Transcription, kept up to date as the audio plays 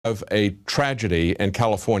Of a tragedy in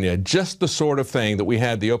California, just the sort of thing that we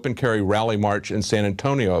had the Open Carry Rally March in San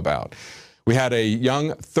Antonio about. We had a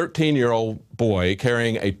young 13-year-old boy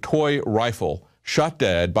carrying a toy rifle shot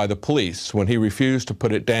dead by the police when he refused to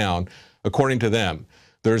put it down, according to them.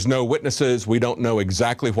 There's no witnesses. We don't know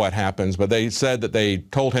exactly what happens, but they said that they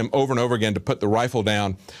told him over and over again to put the rifle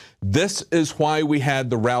down. This is why we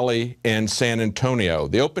had the rally in San Antonio.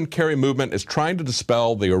 The open carry movement is trying to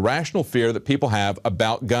dispel the irrational fear that people have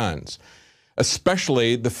about guns,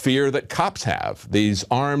 especially the fear that cops have, these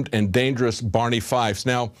armed and dangerous Barney Fifes.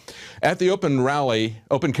 Now, at the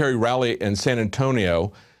open carry rally in San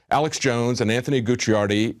Antonio, Alex Jones and Anthony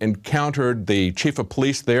Gucciardi encountered the chief of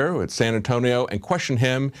police there at San Antonio and questioned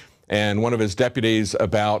him and one of his deputies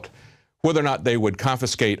about whether or not they would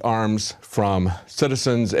confiscate arms from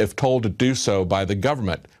citizens if told to do so by the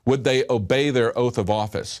government. Would they obey their oath of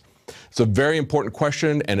office? It's a very important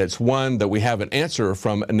question, and it's one that we have an answer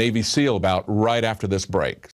from a Navy SEAL about right after this break.